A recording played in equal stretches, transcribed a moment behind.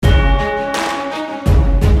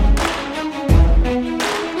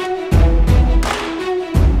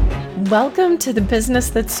Welcome to the Business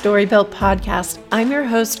That's Story Built podcast. I'm your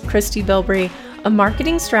host, Christy Bilbrey, a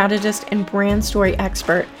marketing strategist and brand story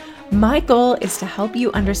expert. My goal is to help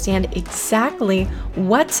you understand exactly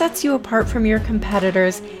what sets you apart from your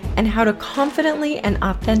competitors and how to confidently and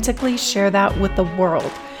authentically share that with the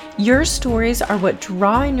world. Your stories are what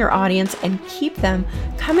draw in your audience and keep them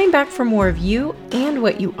coming back for more of you and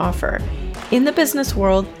what you offer. In the business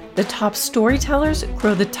world, the top storytellers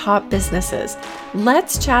grow the top businesses.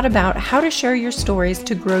 Let's chat about how to share your stories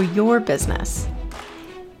to grow your business.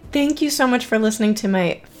 Thank you so much for listening to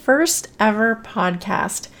my first ever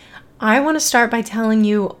podcast. I want to start by telling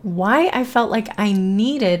you why I felt like I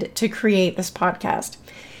needed to create this podcast.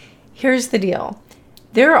 Here's the deal.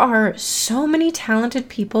 There are so many talented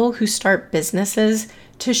people who start businesses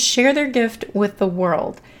to share their gift with the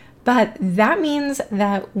world. But that means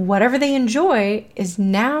that whatever they enjoy is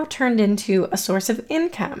now turned into a source of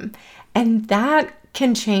income. And that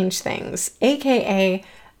can change things, aka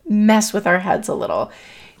mess with our heads a little.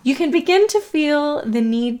 You can begin to feel the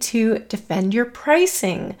need to defend your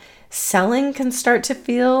pricing. Selling can start to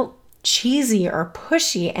feel cheesy or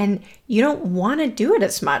pushy, and you don't want to do it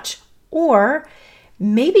as much. Or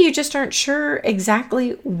maybe you just aren't sure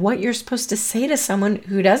exactly what you're supposed to say to someone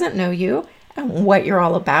who doesn't know you and what you're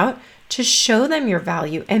all about to show them your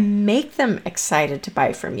value and make them excited to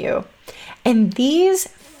buy from you. And these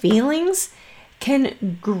feelings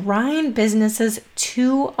can grind businesses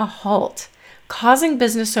to a halt, causing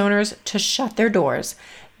business owners to shut their doors,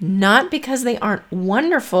 not because they aren't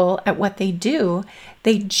wonderful at what they do,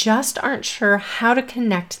 they just aren't sure how to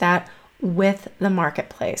connect that with the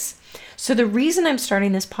marketplace. So the reason I'm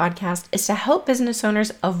starting this podcast is to help business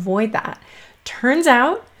owners avoid that. Turns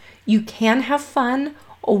out, you can have fun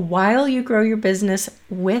while you grow your business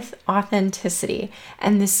with authenticity.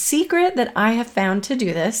 And the secret that I have found to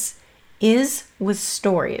do this is with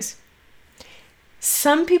stories.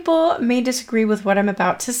 Some people may disagree with what I'm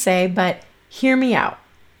about to say, but hear me out.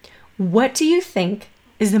 What do you think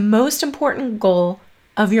is the most important goal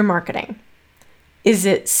of your marketing? Is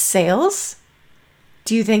it sales?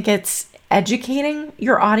 Do you think it's educating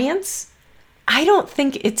your audience? I don't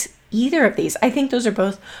think it's either of these. I think those are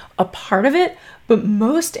both a part of it, but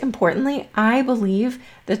most importantly, I believe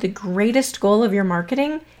that the greatest goal of your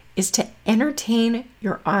marketing is to entertain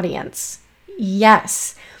your audience.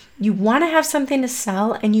 Yes, you want to have something to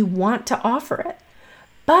sell and you want to offer it.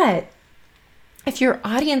 But if your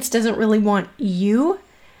audience doesn't really want you,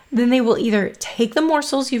 then they will either take the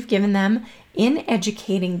morsels you've given them in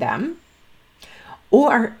educating them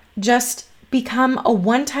or just become a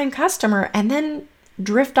one-time customer and then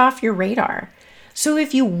drift off your radar. So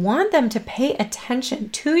if you want them to pay attention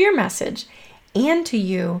to your message and to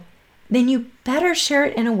you, then you better share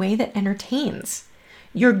it in a way that entertains.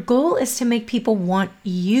 Your goal is to make people want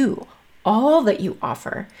you, all that you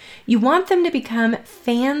offer. You want them to become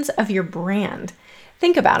fans of your brand.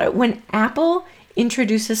 Think about it. When Apple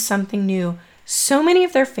introduces something new, so many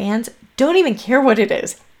of their fans don't even care what it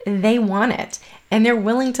is. They want it, and they're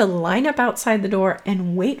willing to line up outside the door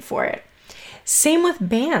and wait for it. Same with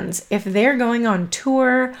bands. If they're going on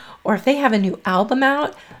tour or if they have a new album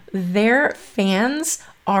out, their fans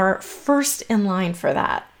are first in line for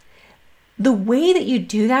that. The way that you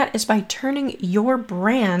do that is by turning your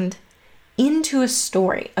brand into a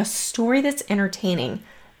story that's entertaining.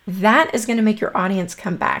 That is going to make your audience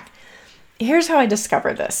come back. Here's how I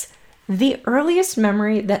discovered this. The earliest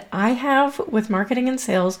memory that I have with marketing and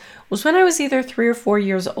sales was when I was either 3 or 4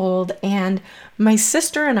 years old, and my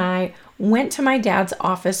sister and I went to my dad's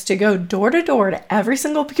office to go door to door to every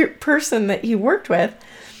single person that he worked with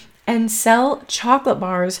and sell chocolate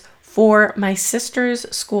bars for my sister's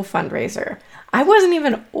school fundraiser. I wasn't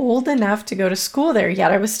even old enough to go to school there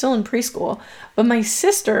yet. I was still in preschool, but my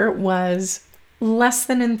sister was less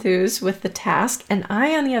than enthused with the task, and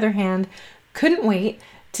I, on the other hand, couldn't wait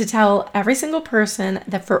to tell every single person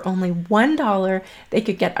that for only $1, they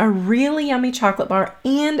could get a really yummy chocolate bar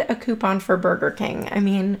and a coupon for Burger King. I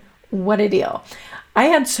mean, what a deal. I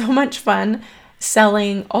had so much fun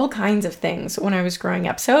selling all kinds of things when I was growing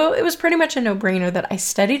up. So it was pretty much a no-brainer that I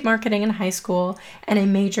studied marketing in high school and I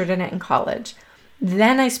majored in it in college.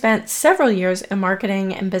 Then I spent several years in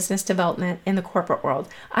marketing and business development in the corporate world.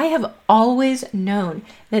 I have always known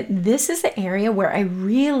that this is the area where I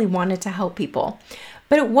really wanted to help people.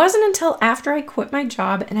 But it wasn't until after I quit my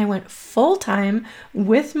job and I went full-time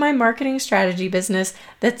with my marketing strategy business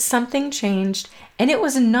that something changed, and it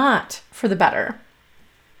was not for the better.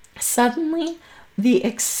 Suddenly, the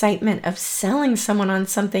excitement of selling someone on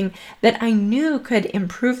something that I knew could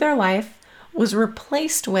improve their life was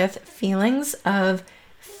replaced with feelings of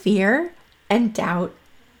fear and doubt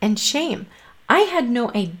and shame. I had no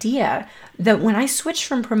idea that when I switched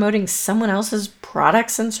from promoting someone else's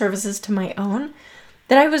products and services to my own,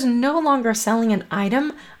 that I was no longer selling an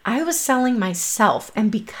item, I was selling myself.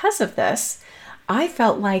 And because of this, I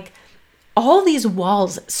felt like all these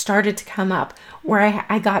walls started to come up where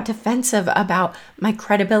I got defensive about my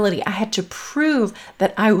credibility. I had to prove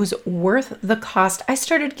that I was worth the cost. I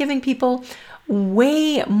started giving people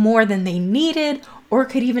way more than they needed or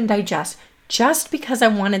could even digest, just because I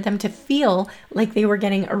wanted them to feel like they were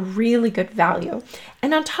getting a really good value.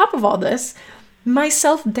 And on top of all this, my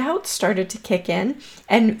self-doubt started to kick in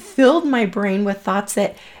and filled my brain with thoughts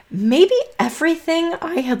that maybe everything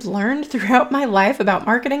I had learned throughout my life about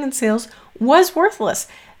marketing and sales was worthless.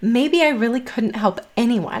 Maybe I really couldn't help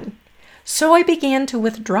anyone. So I began to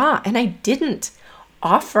withdraw and I didn't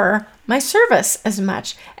offer my service as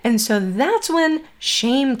much. And so that's when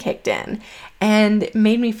shame kicked in and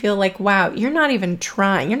made me feel like, wow, you're not even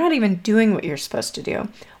trying. You're not even doing what you're supposed to do.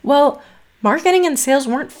 Well, marketing and sales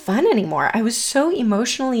weren't fun anymore. I was so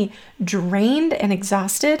emotionally drained and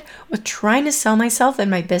exhausted with trying to sell myself and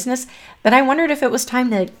my business that I wondered if it was time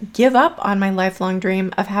to give up on my lifelong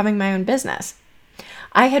dream of having my own business.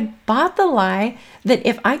 I had bought the lie that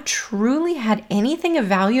if I truly had anything of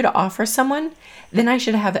value to offer someone, then I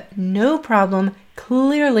should have no problem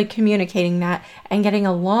clearly communicating that and getting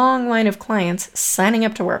a long line of clients signing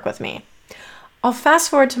up to work with me. I'll fast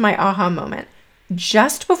forward to my aha moment.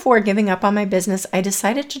 Just before giving up on my business, I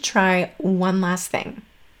decided to try one last thing.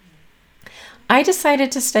 I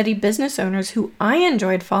decided to study business owners who I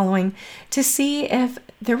enjoyed following to see if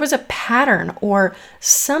there was a pattern or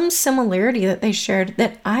some similarity that they shared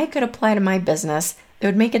that I could apply to my business that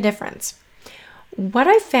would make a difference. What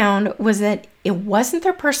I found was that it wasn't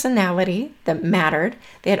their personality that mattered.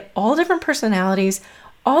 They had all different personalities,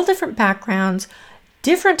 all different backgrounds,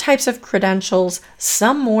 different types of credentials,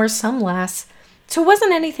 some more, some less. So it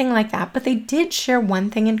wasn't anything like that, but they did share one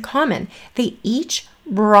thing in common. They each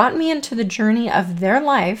brought me into the journey of their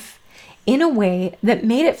life in a way that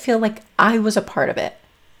made it feel like I was a part of it.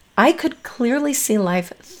 I could clearly see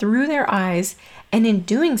life through their eyes, and in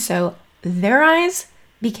doing so, their eyes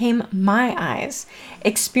became my eyes.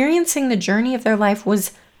 Experiencing the journey of their life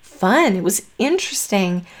was fun. It was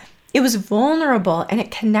interesting. It was vulnerable, and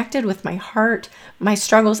it connected with my heart, my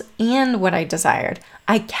struggles, and what I desired.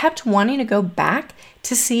 I kept wanting to go back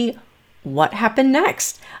to see what happened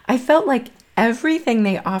next. I felt like everything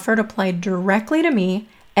they offered applied directly to me,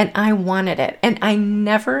 and I wanted it, and I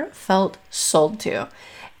never felt sold to.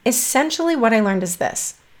 Essentially, what I learned is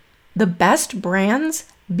this: the best brands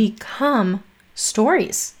become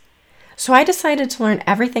stories. So I decided to learn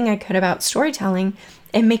everything I could about storytelling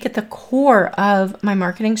and make it the core of my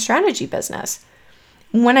marketing strategy business.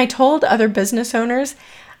 When I told other business owners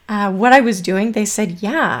what I was doing, they said,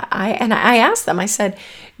 yeah. I asked them, I said,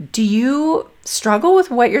 do you struggle with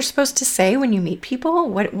what you're supposed to say when you meet people?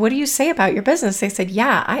 What do you say about your business? They said,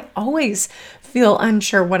 yeah, I always feel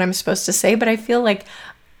unsure what I'm supposed to say, but I feel like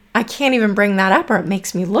I can't even bring that up or it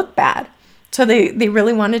makes me look bad. So they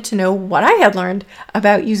really wanted to know what I had learned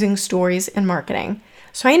about using stories in marketing.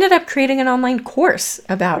 So I ended up creating an online course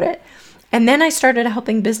about it. And then I started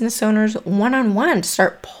helping business owners one-on-one to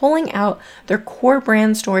start pulling out their core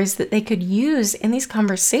brand stories that they could use in these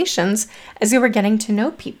conversations as they were getting to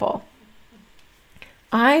know people.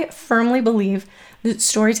 I firmly believe that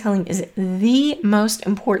storytelling is the most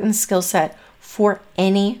important skill set for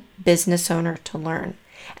any business owner to learn.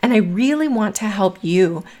 And I really want to help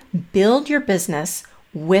you build your business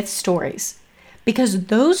with stories, because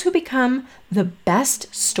those who become the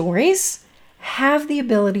best stories have the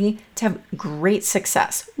ability to have great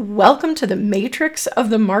success. Welcome to the matrix of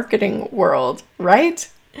the marketing world, right?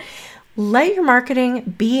 Let your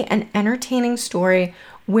marketing be an entertaining story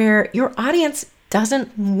where your audience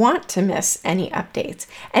doesn't want to miss any updates.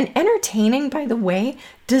 And entertaining, by the way,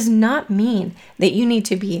 does not mean that you need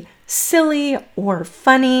to be silly or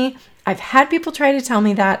funny. I've had people try to tell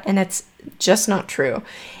me that, and it's just not true.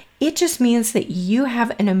 It just means that you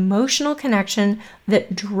have an emotional connection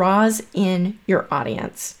that draws in your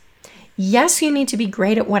audience. Yes, you need to be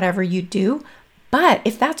great at whatever you do, but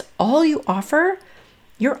if that's all you offer,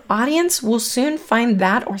 your audience will soon find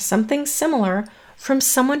that or something similar from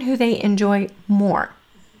someone who they enjoy more.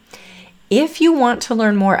 If you want to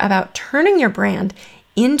learn more about turning your brand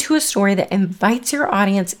into a story that invites your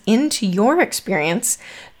audience into your experience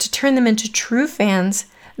to turn them into true fans,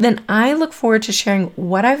 then I look forward to sharing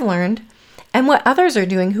what I've learned and what others are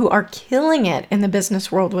doing who are killing it in the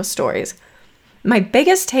business world with stories. My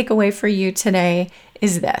biggest takeaway for you today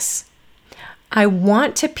is this: I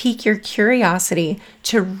want to pique your curiosity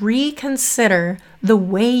to reconsider the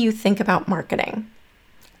way you think about marketing.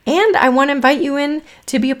 And I want to invite you in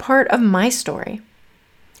to be a part of my story.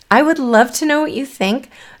 I would love to know what you think,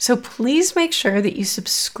 so please make sure that you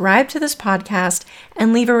subscribe to this podcast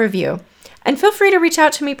and leave a review. And feel free to reach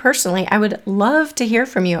out to me personally. I would love to hear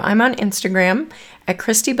from you. I'm on Instagram at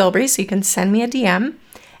Christy Bilbrey, so you can send me a DM.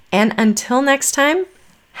 And until next time,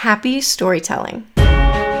 happy storytelling.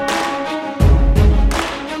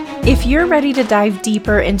 If you're ready to dive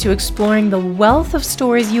deeper into exploring the wealth of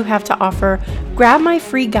stories you have to offer, grab my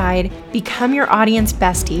free guide, Become Your Audience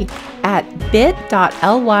Bestie, at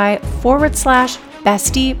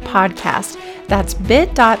bit.ly/bestie podcast. That's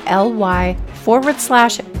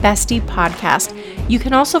bit.ly/bestie podcast. You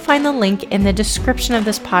can also find the link in the description of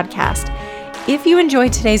this podcast. If you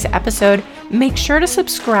enjoyed today's episode, make sure to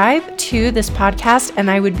subscribe to this podcast,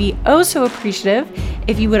 and I would be oh so appreciative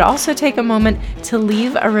if you would also take a moment to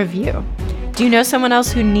leave a review. Do you know someone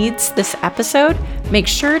else who needs this episode? Make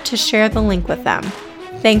sure to share the link with them.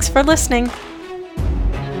 Thanks for listening.